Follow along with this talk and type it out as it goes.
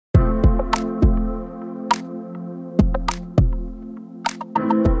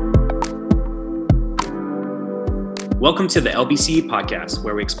Welcome to the LBC podcast,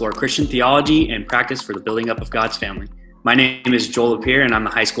 where we explore Christian theology and practice for the building up of God's family. My name is Joel Lapierre, and I'm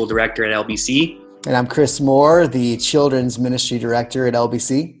the high school director at LBC. And I'm Chris Moore, the children's ministry director at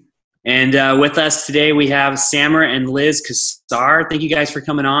LBC. And with us today, we have Samer and Liz Kassar. Thank you guys for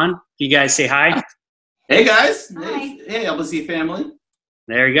coming on. Can you guys say hi? Hey, guys. Hi. Hey, LBC family.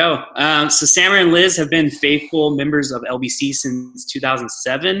 There you go. So Samer and Liz have been faithful members of LBC since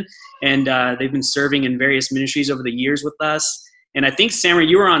 2007, and they've been serving in various ministries over the years with us. And I think, Samer,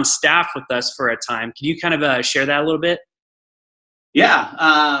 you were on staff with us for a time. Can you kind of share that a little bit?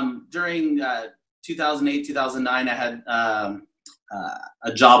 Yeah. During 2008, 2009, I had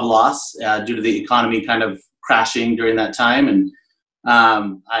a job loss due to the economy kind of crashing during that time. And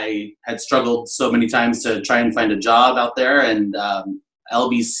I had struggled so many times to try and find a job out there. And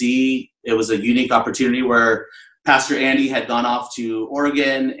LBC, it was a unique opportunity where Pastor Andy had gone off to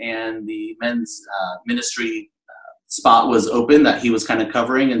Oregon and the men's ministry spot was open that he was kind of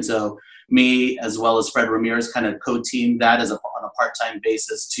covering. And so me, as well as Fred Ramirez, kind of co-teamed that on a part-time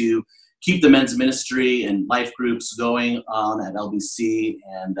basis to keep the men's ministry and life groups going on at LBC.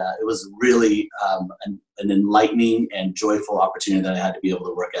 And it was really an enlightening and joyful opportunity that I had to be able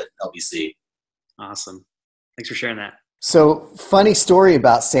to work at LBC. Awesome. Thanks for sharing that. So, funny story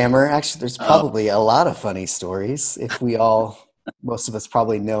about Samer. Actually, there's probably a lot of funny stories if most of us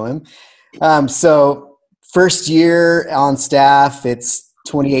probably know him. So, first year on staff, it's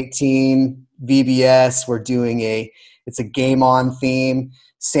 2018 VBS. We're doing it's a game on theme.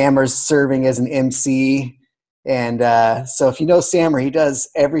 Samer's serving as an MC. And so if you know Samer, he does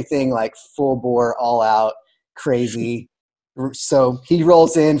everything like full bore, all out, crazy. So he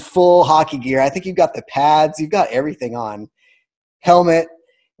rolls in full hockey gear. I think you've got the pads, you've got everything on, helmet,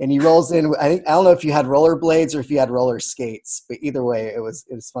 and he rolls in. I don't know if you had rollerblades or if you had roller skates, but either way, it was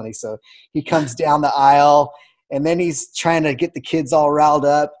funny. So he comes down the aisle, and then he's trying to get the kids all riled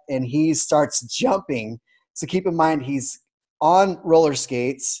up, and he starts jumping. So keep in mind, he's on roller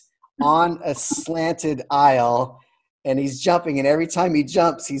skates on a slanted aisle, and he's jumping. And every time he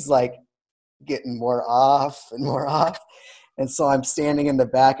jumps, he's like getting more off and more off. And so I'm standing in the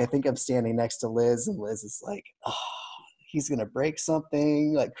back. I think I'm standing next to Liz, and Liz is like, "Oh, he's gonna break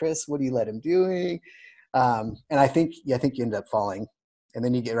something." Like, Chris, what are you let him doing? And I think you end up falling, and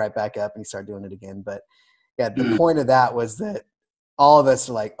then you get right back up and you start doing it again. But yeah, the point of that was that all of us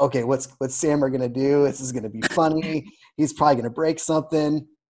are like, okay, what's Samer gonna do? This is gonna be funny. He's probably gonna break something.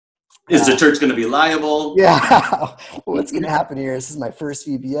 Is the church gonna be liable? Yeah. What's gonna happen here? This is my first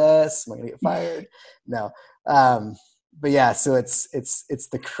VBS. Am I gonna get fired? No. But yeah, so it's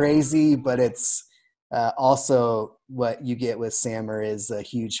the crazy, but it's also what you get with Samer is a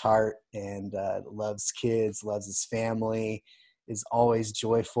huge heart and loves kids, loves his family, is always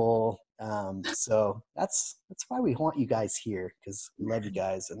joyful. So that's why we want you guys here, because we love you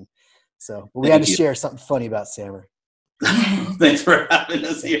guys. And so we had to share something funny about Samer. Thanks for having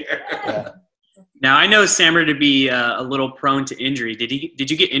us here. Yeah. Now, I know Samer to be a little prone to injury. Did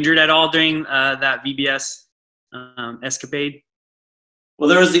you get injured at all during that VBS escapade? Well,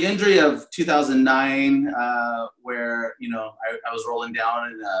 there was the injury of 2009 where, I was rolling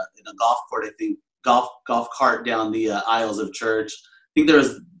down in a golf court, I think, golf cart down the aisles of church. I think there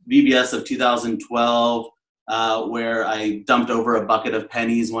was VBS of 2012 where I dumped over a bucket of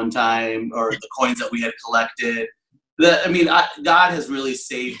pennies one time, or the coins that we had collected. God has really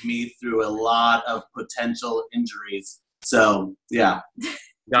saved me through a lot of potential injuries. So, yeah.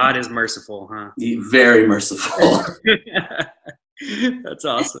 God is merciful, huh? Very merciful. That's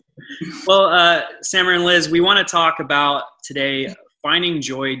awesome. Well, Samer and Liz, we want to talk about today finding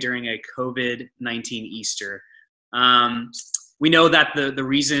joy during a COVID-19 Easter. We know that the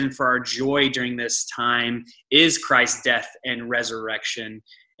reason for our joy during this time is Christ's death and resurrection.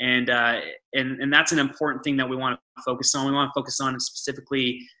 And that's an important thing that we want to focus on. We want to focus on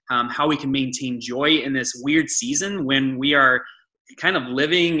specifically how we can maintain joy in this weird season when we are kind of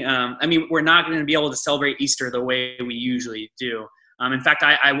living. We're not going to be able to celebrate Easter the way we usually do. In fact,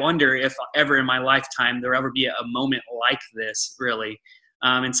 I wonder if ever in my lifetime there will ever be a moment like this, really.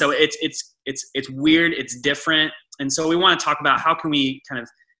 And so it's weird, it's different. And so we want to talk about how can we kind of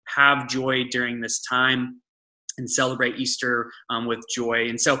have joy during this time and celebrate Easter with joy.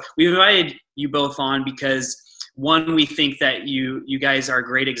 And so we invited you both on because, one, we think that you guys are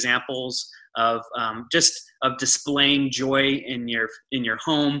great examples of displaying joy in your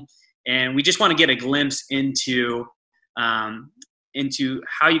home, and we just want to get a glimpse into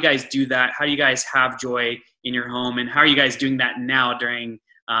how you guys do that, how you guys have joy in your home, and how are you guys doing that now during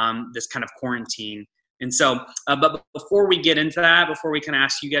this kind of quarantine. And so, but before we get into that, before we can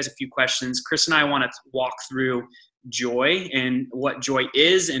ask you guys a few questions, Chris and I want to walk through joy and what joy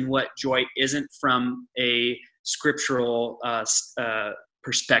is and what joy isn't from a scriptural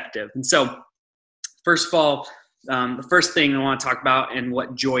perspective. And so, first of all, the first thing I want to talk about and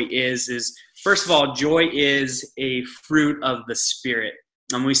what joy is first of all, joy is a fruit of the Spirit.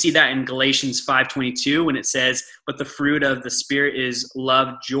 We see that in Galatians 5:22 when it says, but the fruit of the Spirit is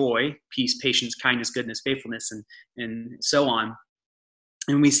love, joy, peace, patience, kindness, goodness, faithfulness, and so on.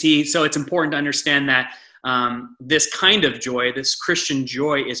 And we see, so it's important to understand that this kind of joy, this Christian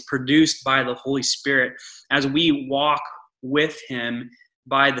joy, is produced by the Holy Spirit. As we walk with Him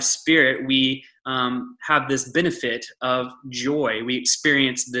by the Spirit, we have this benefit of joy. We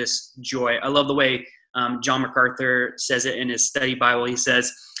experience this joy. I love the way John MacArthur says it in his study Bible. He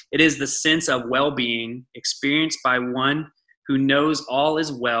says, it is the sense of well-being experienced by one who knows all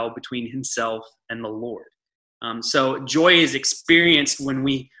is well between himself and the Lord. So joy is experienced when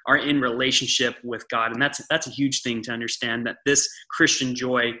we are in relationship with God. And that's a huge thing to understand, that this Christian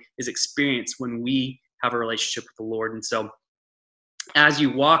joy is experienced when we have a relationship with the Lord. And so as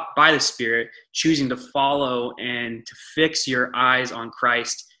you walk by the Spirit, choosing to follow and to fix your eyes on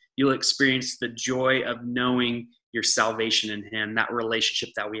Christ, you'll experience the joy of knowing your salvation in Him, that relationship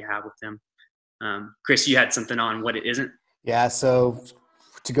that we have with Him. Chris, you had something on what it isn't? Yeah, so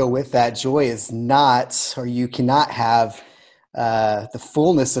to go with that, joy is not, or you cannot have the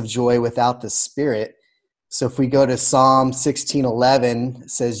fullness of joy without the Spirit. So if we go to Psalm 16:11,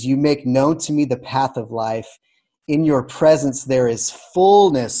 it says, you make known to me the path of life. In your presence there is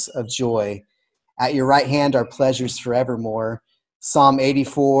fullness of joy. At your right hand are pleasures forevermore. Psalm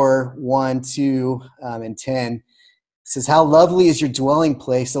 84:1, 2, and 10 says, how lovely is your dwelling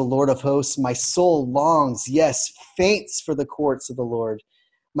place, O Lord of hosts. My soul longs, yes, faints for the courts of the Lord.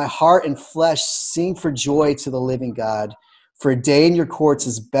 My heart and flesh sing for joy to the living God. For a day in your courts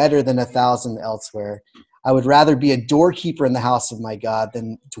is better than 1,000 elsewhere. I would rather be a doorkeeper in the house of my God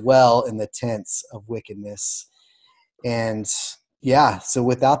than dwell in the tents of wickedness. And yeah, so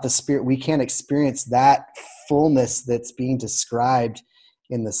without the Spirit, we can't experience that fullness that's being described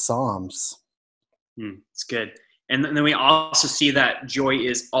in the Psalms. It's good. And then we also see that joy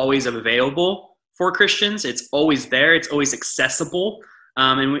is always available for Christians. It's always there. It's always accessible.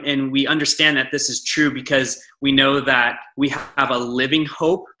 And we understand that this is true because we know that we have a living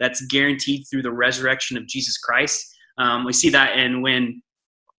hope that's guaranteed through the resurrection of Jesus Christ. We see that in when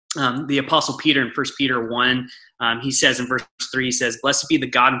the Apostle Peter in 1 Peter 1, he says in verse 3, he says, blessed be the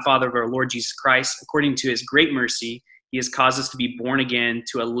God and Father of our Lord Jesus Christ. According to His great mercy, He has caused us to be born again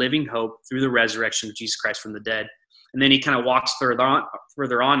to a living hope through the resurrection of Jesus Christ from the dead. And then he kind of walks further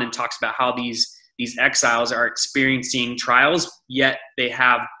on and talks about how these exiles are experiencing trials, yet they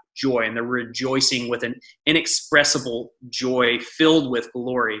have joy and they're rejoicing with an inexpressible joy filled with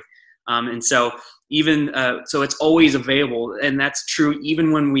glory. And so so it's always available, and that's true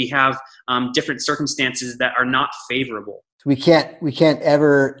even when we have different circumstances that are not favorable. We can't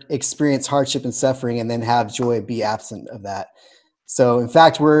ever experience hardship and suffering and then have joy be absent of that. So in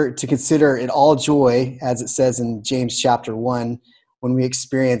fact, we're to consider it all joy, as it says in James chapter 1, when we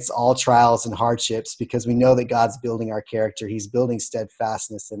experience all trials and hardships, because we know that God's building our character. He's building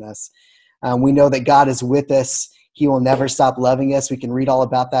steadfastness in us. We know that God is with us. He will never stop loving us. We can read all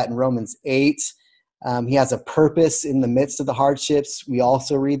about that in Romans 8. He has a purpose in the midst of the hardships. We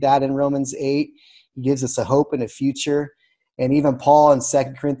also read that in Romans 8. He gives us a hope and a future. And even Paul in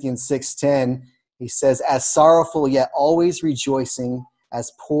 2 Corinthians 6:10, he says, as sorrowful yet always rejoicing,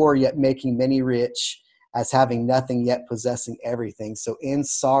 as poor yet making many rich, as having nothing yet possessing everything. So in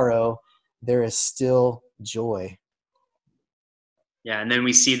sorrow, there is still joy. Yeah, and then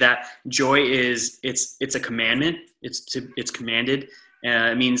we see that joy is it's a commandment. It's commanded.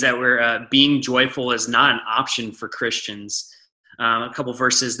 It means that we're being joyful is not an option for Christians. A couple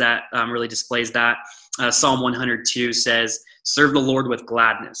verses that really displays that. Psalm 102 says, serve the Lord with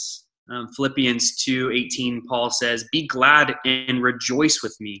gladness. Philippians 2:18, Paul says, be glad and rejoice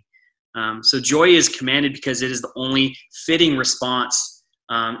with me. So joy is commanded because it is the only fitting response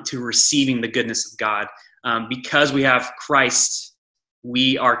to receiving the goodness of God. Because we have Christ,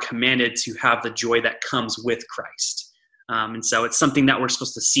 we are commanded to have the joy that comes with Christ. And so it's something that we're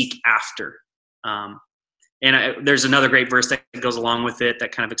supposed to seek after. There's another great verse that goes along with it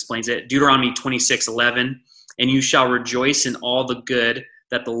that kind of explains it. Deuteronomy 26:11, and you shall rejoice in all the good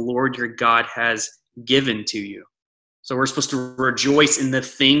that the Lord your God has given to you. So we're supposed to rejoice in the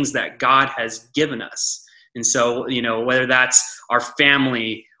things that God has given us. And so, whether that's our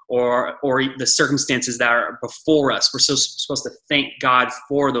family or the circumstances that are before us, we're supposed to thank God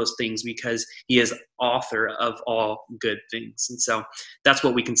for those things because He is author of all good things. And so that's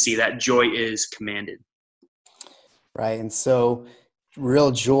what we can see, that joy is commanded. right? And so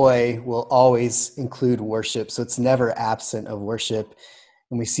real joy will always include worship. So it's never absent of worship.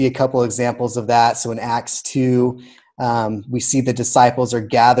 And we see a couple examples of that. So in Acts 2, we see the disciples are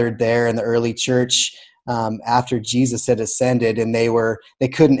gathered there in the early church after Jesus had ascended, and they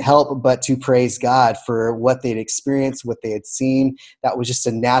couldn't help but to praise God for what they'd experienced, what they had seen. That was just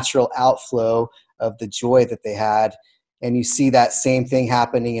a natural outflow of the joy that they had. And you see that same thing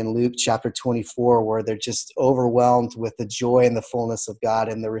happening in Luke chapter 24, where they're just overwhelmed with the joy and the fullness of God.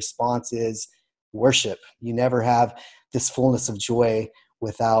 And the response is worship. You never have this fullness of joy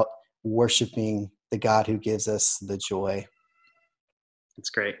without worshiping the God who gives us the joy. That's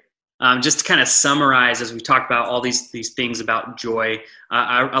great. Just to kind of summarize, as we talk about all these things about joy,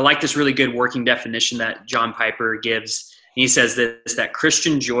 I like this really good working definition that John Piper gives. He says this, that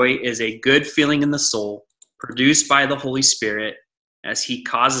Christian joy is a good feeling in the soul, produced by the Holy Spirit, as he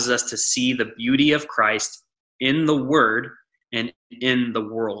causes us to see the beauty of Christ in the Word and in the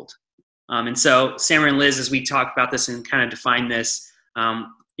world. And so, Samara and Liz, as we talk about this and kind of define this,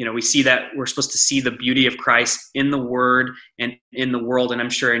 we see that we're supposed to see the beauty of Christ in the Word and in the world. And I'm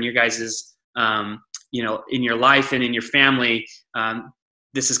sure in your guys's, in your life and in your family,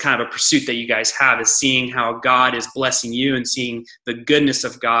 this is kind of a pursuit that you guys have, is seeing how God is blessing you and seeing the goodness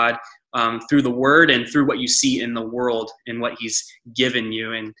of God through the Word and through what you see in the world and what He's given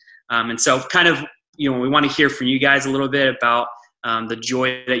you. And so kind of, we want to hear from you guys a little bit about the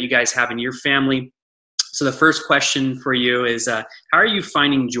joy that you guys have in your family. So the first question for you is, how are you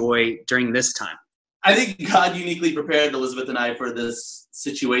finding joy during this time? I think God uniquely prepared Elizabeth and I for this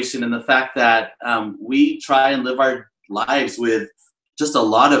situation, and the fact that we try and live our lives with just a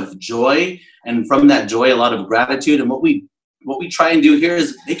lot of joy, and from that joy, a lot of gratitude. And what we try and do here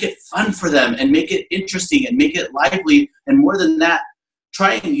is make it fun for them and make it interesting and make it lively. And more than that,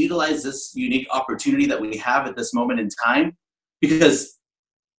 try and utilize this unique opportunity that we have at this moment in time, because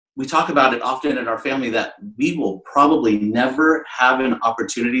we talk about it often in our family that we will probably never have an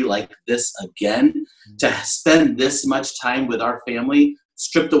opportunity like this again, to spend this much time with our family,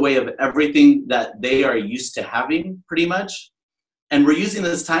 stripped away of everything that they are used to having pretty much. And we're using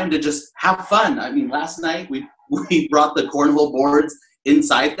this time to just have fun. I mean, last night we brought the cornhole boards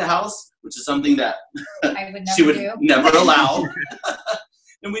inside the house, which is something that she would never allow.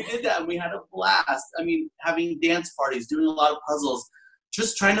 And we did that, and we had a blast. I mean, having dance parties, doing a lot of puzzles,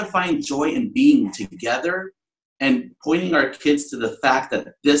 just trying to find joy in being together and pointing our kids to the fact that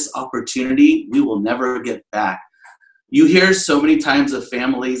this opportunity we will never get back. You hear so many times of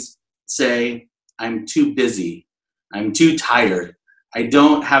families say, I'm too busy, I'm too tired, I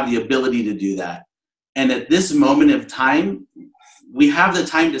don't have the ability to do that. And at this moment of time, we have the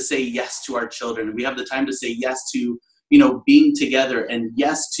time to say yes to our children. We have the time to say yes to, being together, and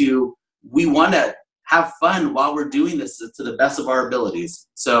yes to, we want to have fun while we're doing this to the best of our abilities.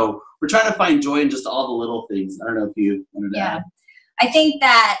 So we're trying to find joy in just all the little things. I don't know if you wanted to add. I think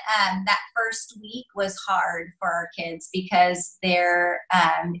that that first week was hard for our kids because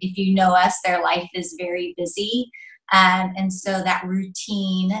if you know us, their life is very busy. And so that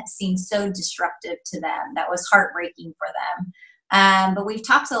routine seemed so disruptive to them. That was heartbreaking for them. But we've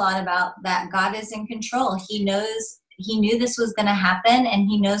talked a lot about that God is in control. He knew this was going to happen, and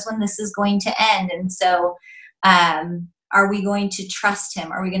he knows when this is going to end. And so are we going to trust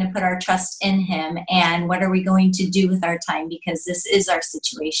him? Are we going to put our trust in him? And what are we going to do with our time? Because this is our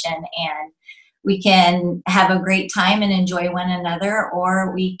situation, and we can have a great time and enjoy one another,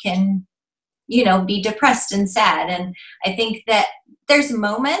 or we can, be depressed and sad. And I think that there's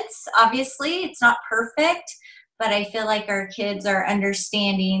moments, obviously, it's not perfect, but I feel like our kids are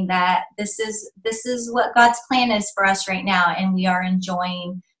understanding that this is what God's plan is for us right now. And we are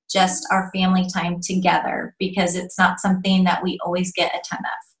enjoying just our family time together, because it's not something that we always get a ton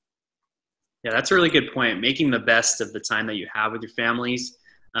of. Yeah, that's a really good point. Making the best of the time that you have with your families.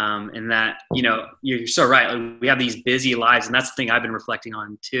 And that, you're so right. Like, we have these busy lives. And that's the thing I've been reflecting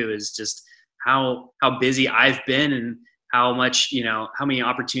on too, is just how busy I've been, and how much, how many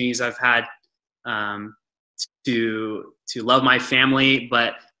opportunities I've had to love my family,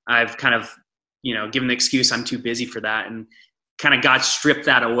 but I've kind of, given the excuse I'm too busy for that, and kind of God stripped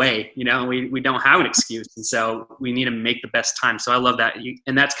that away. We don't have an excuse, and so we need to make the best time. So I love that,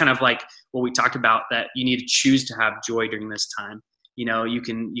 and that's kind of like what we talked about, that you need to choose to have joy during this time. You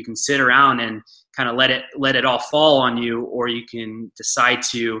can sit around and kind of let it all fall on you, or you can decide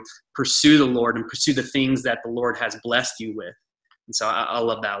to pursue the Lord and pursue the things that the Lord has blessed you with. And so I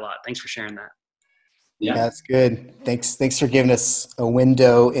love that a lot. Thanks for sharing that. Yeah, that's good. Thanks for giving us a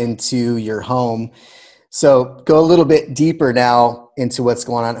window into your home. So go a little bit deeper now into what's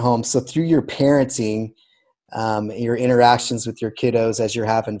going on at home. So through your parenting, your interactions with your kiddos as you're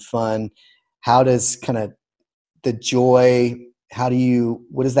having fun. How does kind of the joy,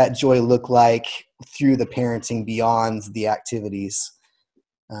 what does that joy look like through the parenting beyond the activities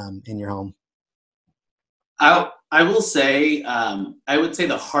in your home? I will say, I would say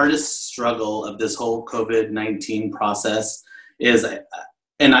the hardest struggle of this whole COVID-19 process is,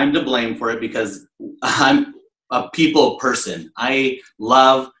 and I'm to blame for it because I'm a people person. I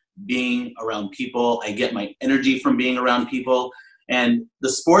love being around people. I get my energy from being around people. And the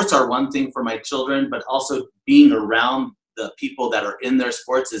sports are one thing for my children, but also being around the people that are in their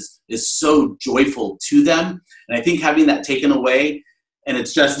sports is so joyful to them. And I think having that taken away, and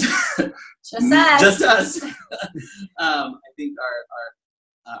it's just just us. I think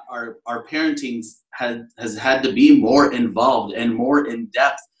our parenting has had to be more involved and more in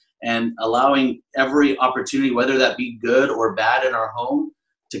depth, and allowing every opportunity, whether that be good or bad in our home,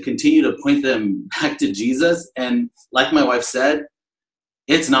 to continue to point them back to Jesus. And like my wife said,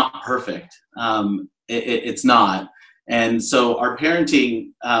 it's not perfect. It's not. And so our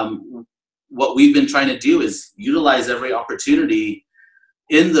parenting, what we've been trying to do is utilize every opportunity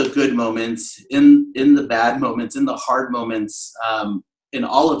in the good moments, in the bad moments, in the hard moments, in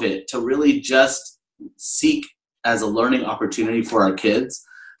all of it, to really just seek as a learning opportunity for our kids.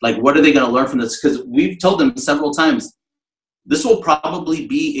 Like, what are they going to learn from this? Because we've told them several times, this will probably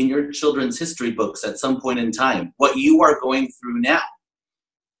be in your children's history books at some point in time, what you are going through now.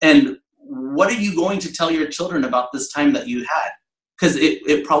 And what are you going to tell your children about this time that you had? Because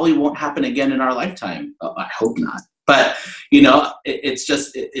it probably won't happen again in our lifetime. Oh, I hope not. But it's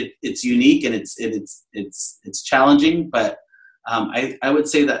just it's unique, and it's challenging. But I would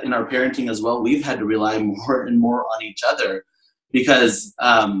say that in our parenting as well, we've had to rely more and more on each other, because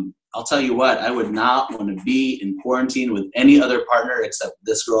I'll tell you what, I would not want to be in quarantine with any other partner except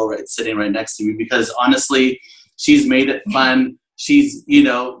this girl sitting right next to me, because honestly, she's made it fun. She's,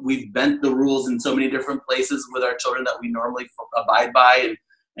 we've bent the rules in so many different places with our children that we normally abide by.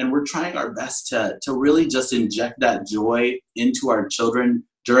 And we're trying our best to really just inject that joy into our children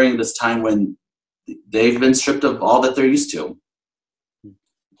during this time when they've been stripped of all that they're used to.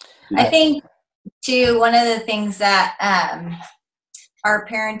 I think, too, one of the things that our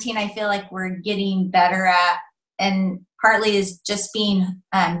parenting, I feel like we're getting better at, and partly is just being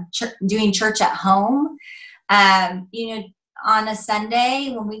doing church at home. On a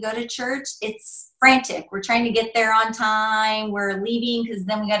Sunday when we go to church, it's frantic. We're trying to get there on time. We're leaving because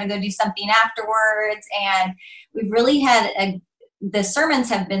then we got to go do something afterwards. And we've really had the sermons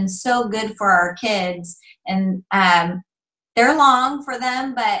have been so good for our kids, and they're long for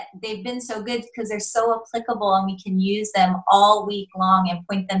them, but they've been so good because they're so applicable, and we can use them all week long and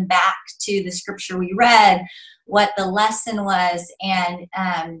point them back to the scripture we read, what the lesson was, and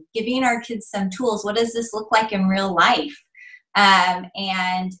giving our kids some tools. What does this look like in real life?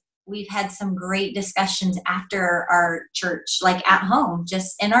 And we've had some great discussions after our church, like at home,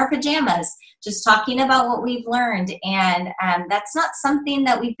 just in our pajamas, just talking about what we've learned. And that's not something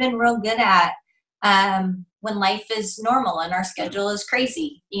that we've been real good at when life is normal and our schedule is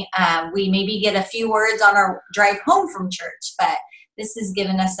crazy. We maybe get a few words on our drive home from church, but this has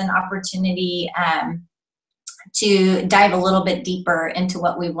given us an opportunity to dive a little bit deeper into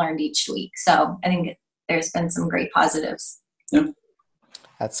what we've learned each week. So I think there's been some great positives. Yeah.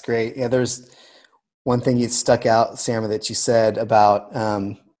 That's great. Yeah, there's one thing you stuck out, Samara, that you said about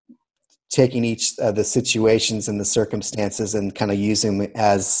taking each of the situations and the circumstances and kind of using them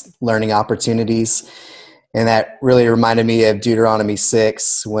as learning opportunities. And that really reminded me of Deuteronomy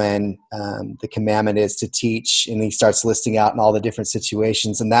 6, when the commandment is to teach, and he starts listing out in all the different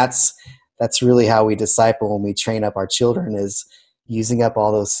situations. And that's really how we disciple when we train up our children, is using up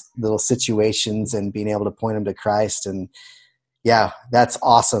all those little situations and being able to point them to Christ. And yeah, that's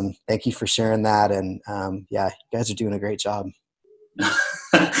awesome. Thank you for sharing that. And you guys are doing a great job.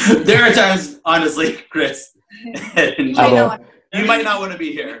 There are times, honestly, Chris, and you might not want to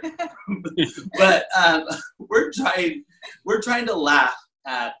be here, but we're trying to laugh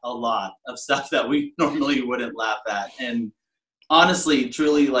at a lot of stuff that we normally wouldn't laugh at. And honestly,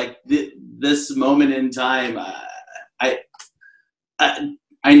 truly, like this moment in time,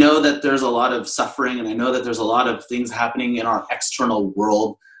 I know that there's a lot of suffering, and I know that there's a lot of things happening in our external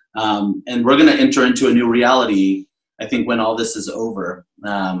world. And we're going to enter into a new reality, I think, when all this is over.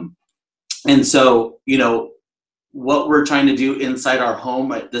 And so, what we're trying to do inside our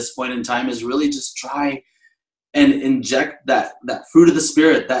home at this point in time is really just try and inject that fruit of the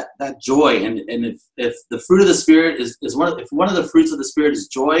Spirit, that joy. And if the fruit of the Spirit is if one of the fruits of the Spirit is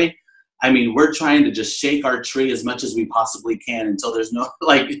joy, I mean, we're trying to just shake our tree as much as we possibly can until there's no,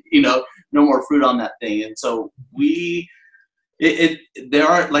 no more fruit on that thing. And so there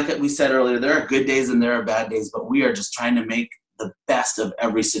are, like we said earlier, there are good days and there are bad days, but we are just trying to make the best of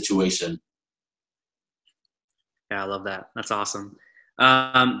every situation. Yeah, I love that. That's awesome.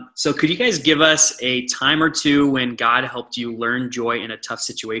 So could you guys give us a time or two when God helped you learn joy in a tough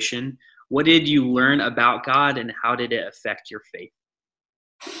situation? What did you learn about God and how did it affect your faith?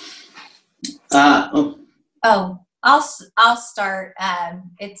 I'll start.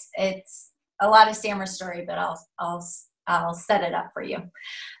 It's a lot of Sammer's story, but I'll set it up for you.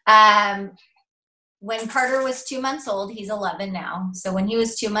 When Carter was 2 months old, he's 11 now. So when he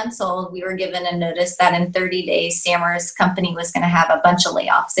was 2 months old, we were given a notice that in 30 days, Sammer's company was going to have a bunch of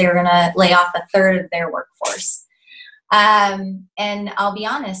layoffs. They were going to lay off a third of their workforce. And I'll be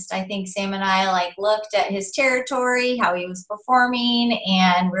honest, I think Sam and I looked at his territory, how he was performing,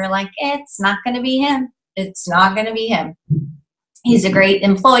 and we were like, it's not going to be him. It's not going to be him. He's a great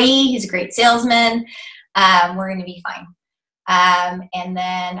employee. He's a great salesman. We're going to be fine. And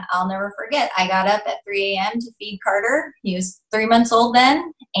then I'll never forget, I got up at 3 a.m. to feed Carter. He was 3 months old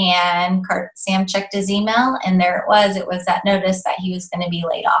then, and Sam checked his email, and there it was. It was that notice that he was going to be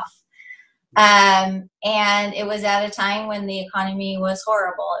laid off. And it was at a time when the economy was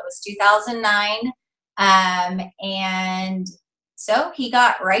horrible. It was 2009. And so he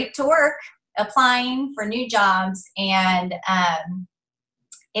got right to work applying for new jobs. And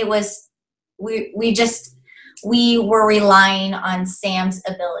it was, we were relying on Sam's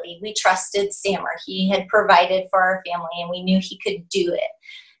ability. We trusted Sammer. He had provided for our family and we knew he could do it.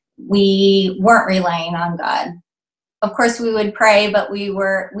 We weren't relying on God. Of course we would pray, but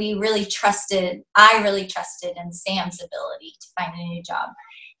I really trusted in Sam's ability to find a new job.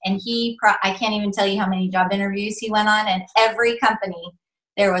 And I can't even tell you how many job interviews he went on, and every company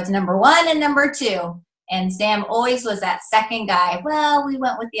there was number 1 and number 2. And Sam always was that second guy. Well, we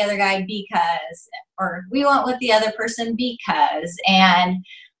went with the other guy because, or we went with the other person because, and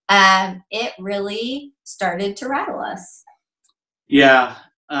it really started to rattle us. Yeah.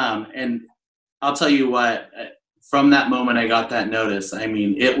 And I'll tell you what, from that moment I got that notice, I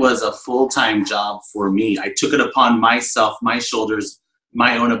mean, it was a full-time job for me. I took it upon myself, my shoulders,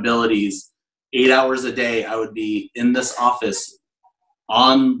 my own abilities. 8 hours a day, I would be in this office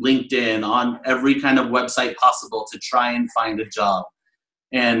on LinkedIn, on every kind of website possible to try and find a job.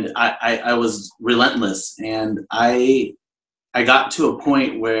 And I was relentless. And I got to a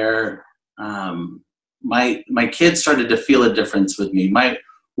point where my kids started to feel a difference with me. My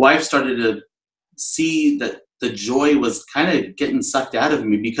wife started to see that the joy was kind of getting sucked out of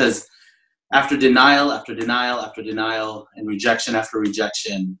me, because after denial after denial after denial and rejection after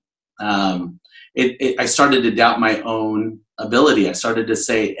rejection, I started to doubt my own ability. I started to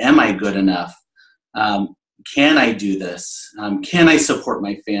say, am I good enough? Can I do this? Can I support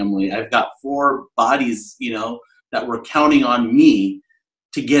my family? I've got 4 bodies, that were counting on me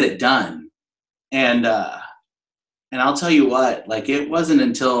to get it done. And I'll tell you what, it wasn't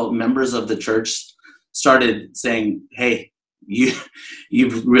until members of the church started saying, hey,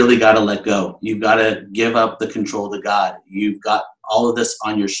 you've really got to let go. You've got to give up the control to God. You've got all of this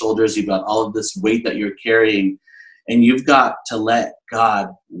on your shoulders. You've got all of this weight that you're carrying, and you've got to let God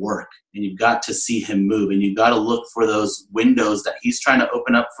work, and you've got to see him move, and you've got to look for those windows that he's trying to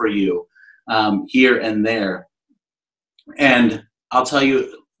open up for you here and there. And I'll tell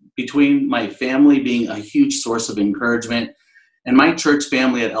you, between my family being a huge source of encouragement and my church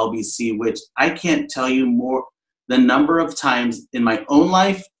family at LBC, which I can't tell you more the number of times in my own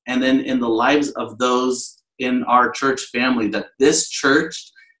life and then in the lives of those in our church family that this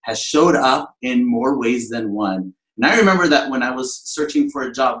church has showed up in more ways than one. And I remember that when I was searching for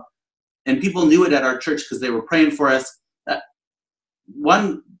a job, and people knew it at our church because they were praying for us, that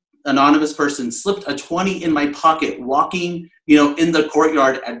one anonymous person slipped a 20 in my pocket walking, in the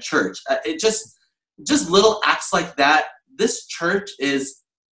courtyard at church. It just little acts like that. This church is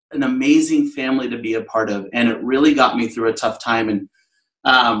an amazing family to be a part of, and it really got me through a tough time. And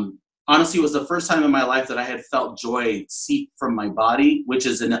honestly, it was the first time in my life that I had felt joy seep from my body, which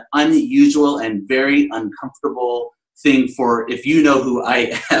is an unusual and very uncomfortable thing for if you know who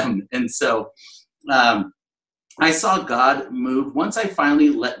I am. And so I saw God move. Once I finally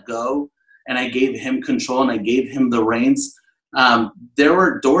let go and I gave him control and I gave him the reins, there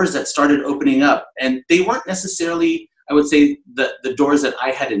were doors that started opening up, and they weren't necessarily, I would say, the doors that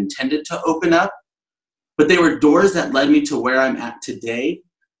I had intended to open up, but they were doors that led me to where I'm at today.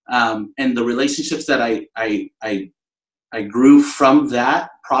 And the relationships that I grew from that,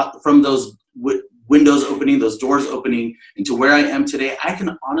 from those windows opening, those doors opening into where I am today, I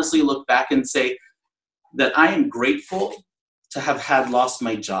can honestly look back and say that I am grateful to have had lost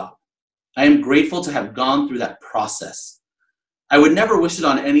my job. I am grateful to have gone through that process. I would never wish it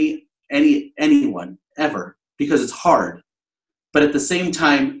on anyone ever, because it's hard. But at the same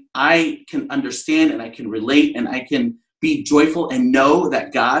time, I can understand and I can relate and I can be joyful and know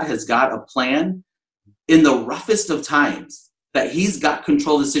that God has got a plan in the roughest of times, that he's got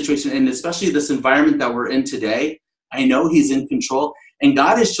control of the situation. And especially this environment that we're in today, I know he's in control. And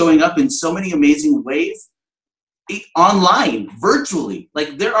God is showing up in so many amazing ways, online, virtually.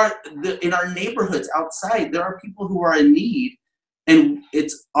 Like in our neighborhoods outside, there are people who are in need. And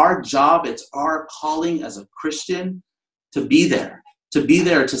it's our job, it's our calling as a Christian to be there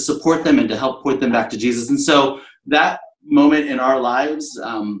to support them and to help point them back to Jesus. And so that moment in our lives,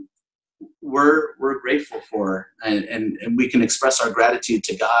 we're grateful for, and we can express our gratitude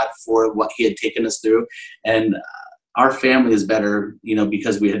to God for what he had taken us through. And our family is better,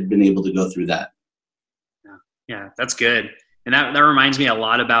 because we had been able to go through that. Yeah, that's good. And that reminds me a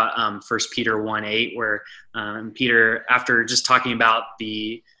lot about 1 Peter 1:8, where Peter, after just talking about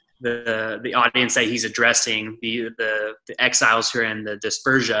the audience that he's addressing, the exiles who are in the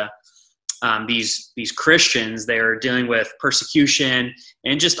dispersia, these Christians, they're dealing with persecution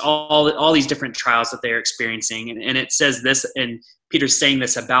and just all these different trials that they're experiencing. And it says this, and Peter's saying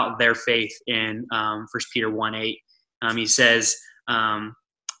this about their faith in 1 Peter 1:8. He says,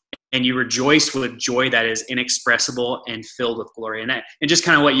 and you rejoice with joy that is inexpressible and filled with glory. And just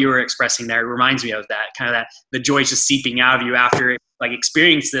kind of what you were expressing there reminds me of that, kind of that the joy is just seeping out of you after like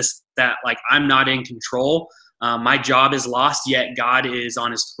experience this, that like, I'm not in control. My job is lost, yet God is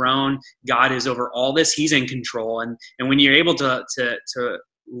on his throne. God is over all this. He's in control. And when you're able to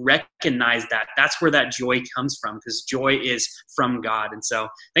recognize that, that's where that joy comes from, because joy is from God. And so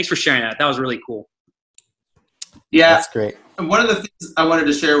thanks for sharing that. That was really cool. Yeah, that's great. And one of the things I wanted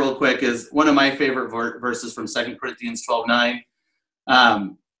to share real quick is one of my favorite verses from 2 Corinthians 12:9.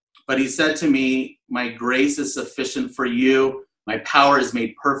 But he said to me, my grace is sufficient for you. My power is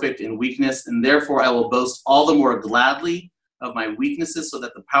made perfect in weakness, and therefore I will boast all the more gladly of my weaknesses, so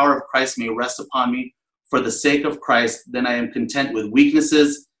that the power of Christ may rest upon me. For the sake of Christ, then I am content with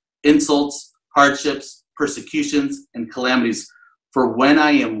weaknesses, insults, hardships, persecutions, and calamities. For when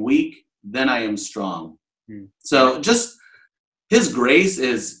I am weak, then I am strong. So just his grace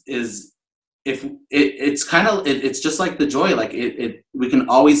is if it's kind of it's just like the joy, like we can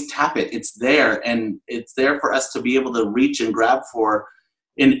always tap it. It's there, and it's there for us to be able to reach and grab for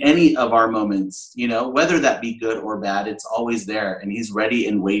in any of our moments, whether that be good or bad. It's always there, and he's ready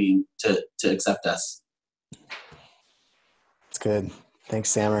and waiting to accept us. That's good. Thanks,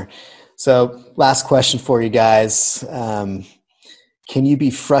 Sammer. So last question for you guys. Can you be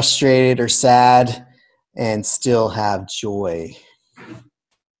frustrated or sad and still have joy?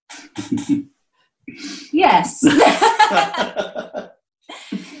 Yes.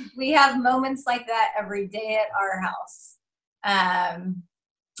 We have moments like that every day at our house.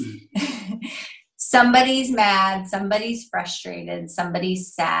 Somebody's mad, somebody's frustrated,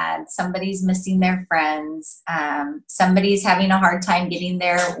 somebody's sad, somebody's missing their friends, somebody's having a hard time getting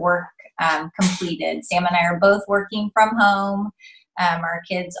their work completed. Sam and I are both working from home. Our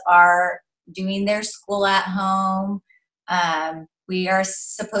kids are doing their school at home. We are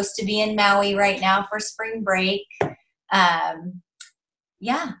supposed to be in Maui right now for spring break.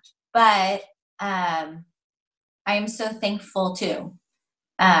 But I am so thankful too.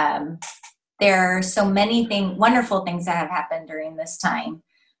 There are so many wonderful things that have happened during this time.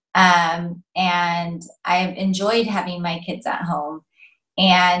 And I've enjoyed having my kids at home.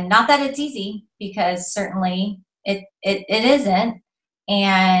 And not that it's easy, because certainly it isn't.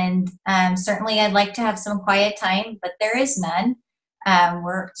 And certainly I'd like to have some quiet time, but there is none.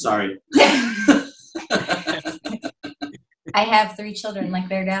 Sorry. I have 3 children like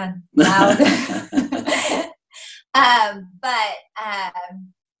their dad. Loud. But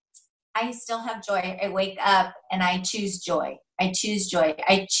I still have joy. I wake up and I choose joy. I choose joy.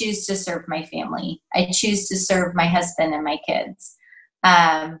 I choose to serve my family. I choose to serve my husband and my kids.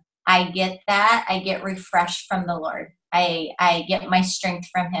 I get that. I get refreshed from the Lord. I get my strength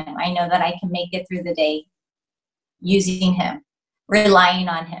from him. I know that I can make it through the day using him, relying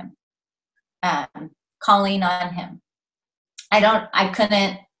on him, calling on him. I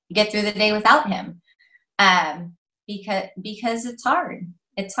couldn't get through the day without him, because it's hard.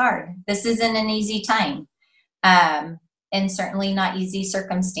 It's hard. This isn't an easy time, and certainly not easy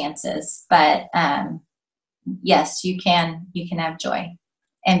circumstances, but yes, you can have joy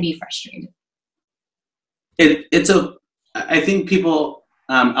and be frustrated. I think people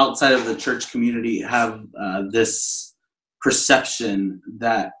outside of the church community have this perception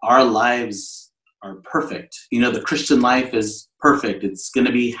that our lives perfect. The Christian life is perfect. It's going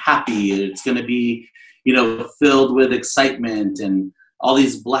to be happy. It's going to be, filled with excitement and all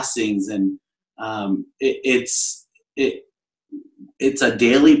these blessings. And it's a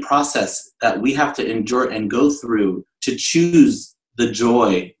daily process that we have to endure and go through to choose the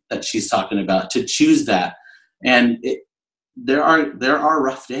joy that she's talking about, to choose that. And there are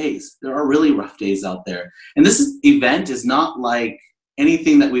rough days. There are really rough days out there. And this event is not like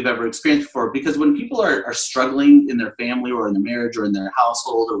anything that we've ever experienced before, because when people are struggling in their family or in their marriage or in their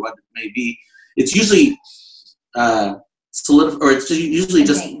household or what it may be, it's usually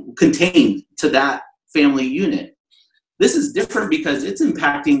just contained to that family unit. This is different because it's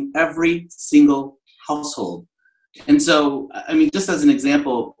impacting every single household. And so, just as an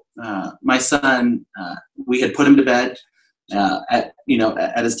example, my son, we had put him to bed at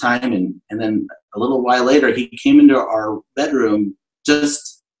his time, and then a little while later, he came into our bedroom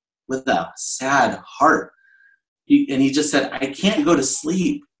just with a sad heart. He just said, I can't go to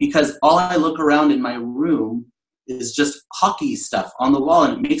sleep because all I look around in my room is just hockey stuff on the wall,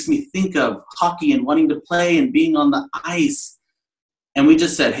 and it makes me think of hockey and wanting to play and being on the ice. And we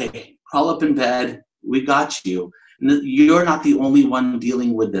just said, hey, crawl up in bed. We got you. And you're not the only one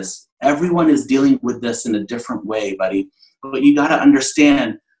dealing with this. Everyone is dealing with this in a different way, buddy. But you got to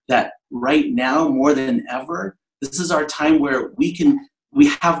understand that right now, more than ever, this is our time where we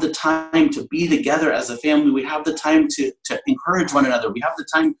have the time to be together as a family. We have the time to encourage one another. We have the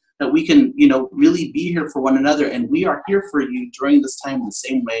time that we can, really be here for one another. And we are here for you during this time the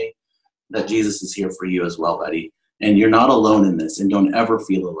same way that Jesus is here for you as well, buddy. And you're not alone in this, and don't ever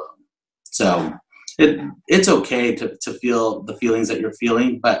feel alone. So it's okay to feel the feelings that you're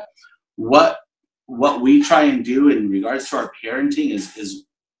feeling, but what we try and do in regards to our parenting is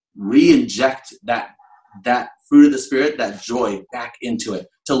re-inject that fruit of the Spirit, that joy, back into it,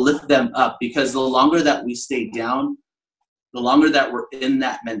 to lift them up. Because the longer that we stay down, the longer that we're in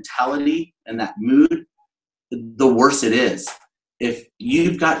that mentality and that mood, the worse it is. If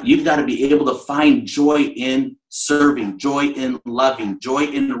you've got to be able to find joy in serving, joy in loving, joy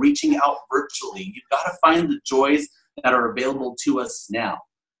in reaching out virtually. You've got to find the joys that are available to us now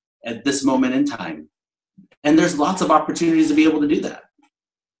at this moment in time. And there's lots of opportunities to be able to do that.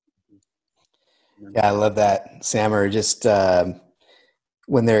 Yeah, I love that, Sammer. Just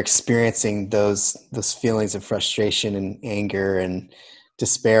when they're experiencing those feelings of frustration and anger and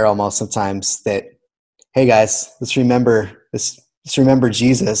despair, almost sometimes, that, hey guys, let's remember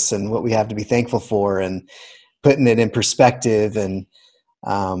Jesus and what we have to be thankful for, and putting it in perspective. And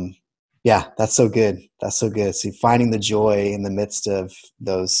that's so good. That's so good. So finding the joy in the midst of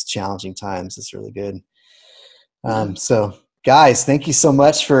those challenging times is really good. So guys, thank you so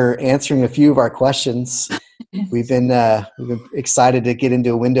much for answering a few of our questions. We've been excited to get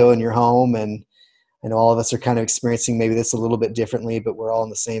into a window in your home, and all of us are kind of experiencing maybe this a little bit differently, but we're all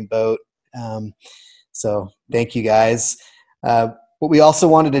in the same boat. So thank you guys. What we also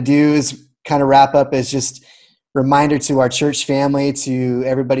wanted to do is kind of wrap up as just reminder to our church family, to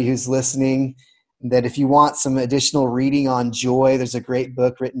everybody who's listening, that if you want some additional reading on joy, there's a great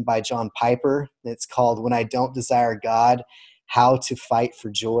book written by John Piper. It's called When I Don't Desire God, How to Fight for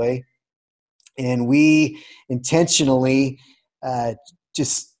Joy. And we intentionally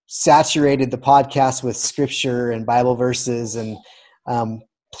just saturated the podcast with scripture and Bible verses. And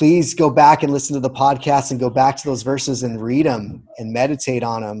please go back and listen to the podcast and go back to those verses and read them and meditate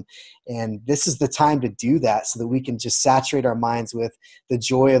on them. And this is the time to do that, so that we can just saturate our minds with the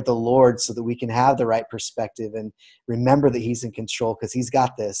joy of the Lord, so that we can have the right perspective and remember that He's in control, because He's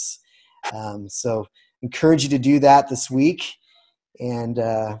got this. So encourage you to do that this week. And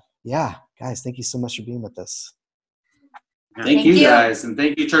guys, thank you so much for being with us. Thank you guys. And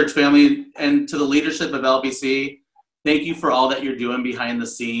thank you, church family, and to the leadership of LBC. Thank you for all that you're doing behind the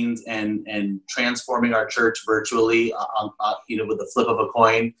scenes and transforming our church virtually, with the flip of a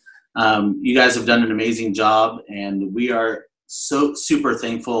coin. You guys have done an amazing job, and we are so super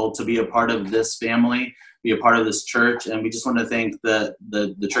thankful to be a part of this family, be a part of this church. And we just want to thank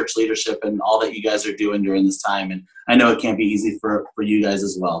the church leadership and all that you guys are doing during this time. And I know it can't be easy for you guys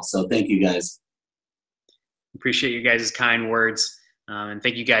as well. So thank you guys. Appreciate you guys' kind words. And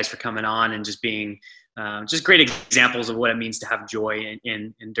thank you guys for coming on and just being just great examples of what it means to have joy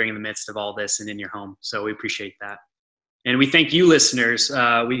in during the midst of all this and in your home. So we appreciate that. And we thank you, listeners.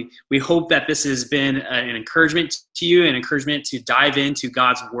 We hope that this has been an encouragement to you, an encouragement to dive into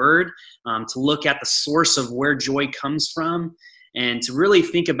God's word, to look at the source of where joy comes from, and to really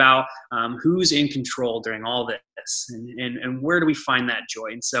think about who's in control during all this, and where do we find that joy.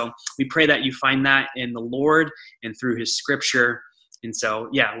 And so we pray that you find that in the Lord and through His scripture. And so,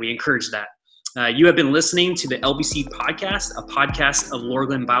 we encourage that. You have been listening to the LBC Podcast, a podcast of Laura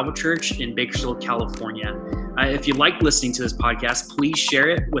Glen Bible Church in Bakersfield, California. If you like listening to this podcast, please share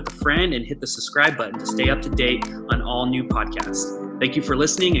it with a friend and hit the subscribe button to stay up to date on all new podcasts. Thank you for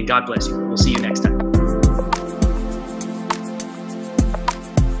listening, and God bless you. We'll see you next time.